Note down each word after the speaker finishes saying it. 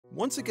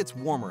Once it gets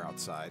warmer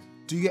outside,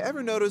 do you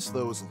ever notice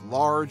those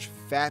large,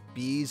 fat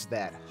bees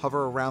that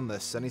hover around the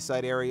sunny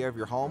side area of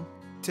your home,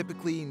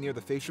 typically near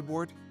the fascia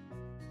board?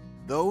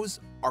 Those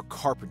are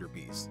carpenter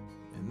bees,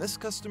 and this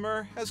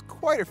customer has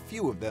quite a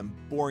few of them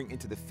boring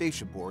into the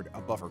fascia board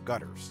above her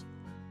gutters.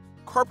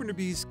 Carpenter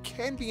bees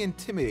can be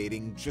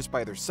intimidating just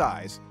by their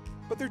size,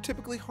 but they're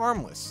typically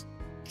harmless,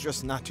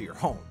 just not to your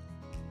home.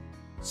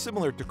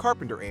 Similar to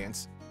carpenter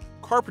ants,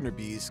 carpenter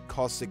bees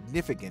cause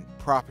significant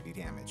property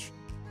damage,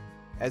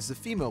 as the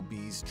female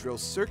bees drill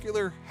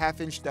circular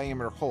half-inch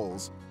diameter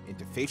holes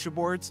into fascia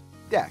boards,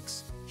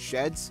 decks,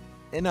 sheds,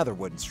 and other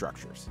wooden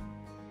structures.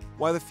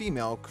 While the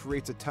female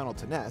creates a tunnel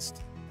to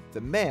nest,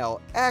 the male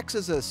acts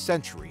as a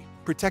sentry,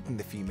 protecting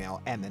the female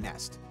and the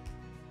nest.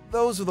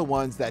 Those are the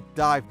ones that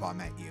dive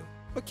bomb at you,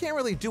 but can't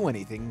really do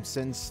anything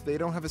since they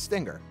don't have a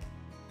stinger.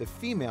 The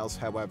females,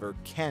 however,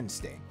 can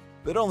sting,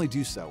 but only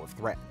do so if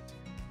threatened.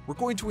 We're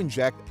going to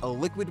inject a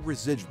liquid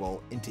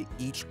residual into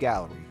each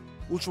gallery,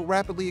 which will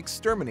rapidly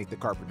exterminate the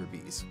carpenter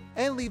bees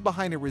and leave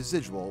behind a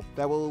residual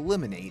that will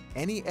eliminate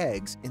any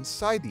eggs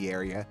inside the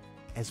area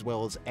as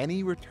well as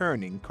any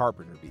returning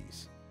carpenter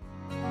bees.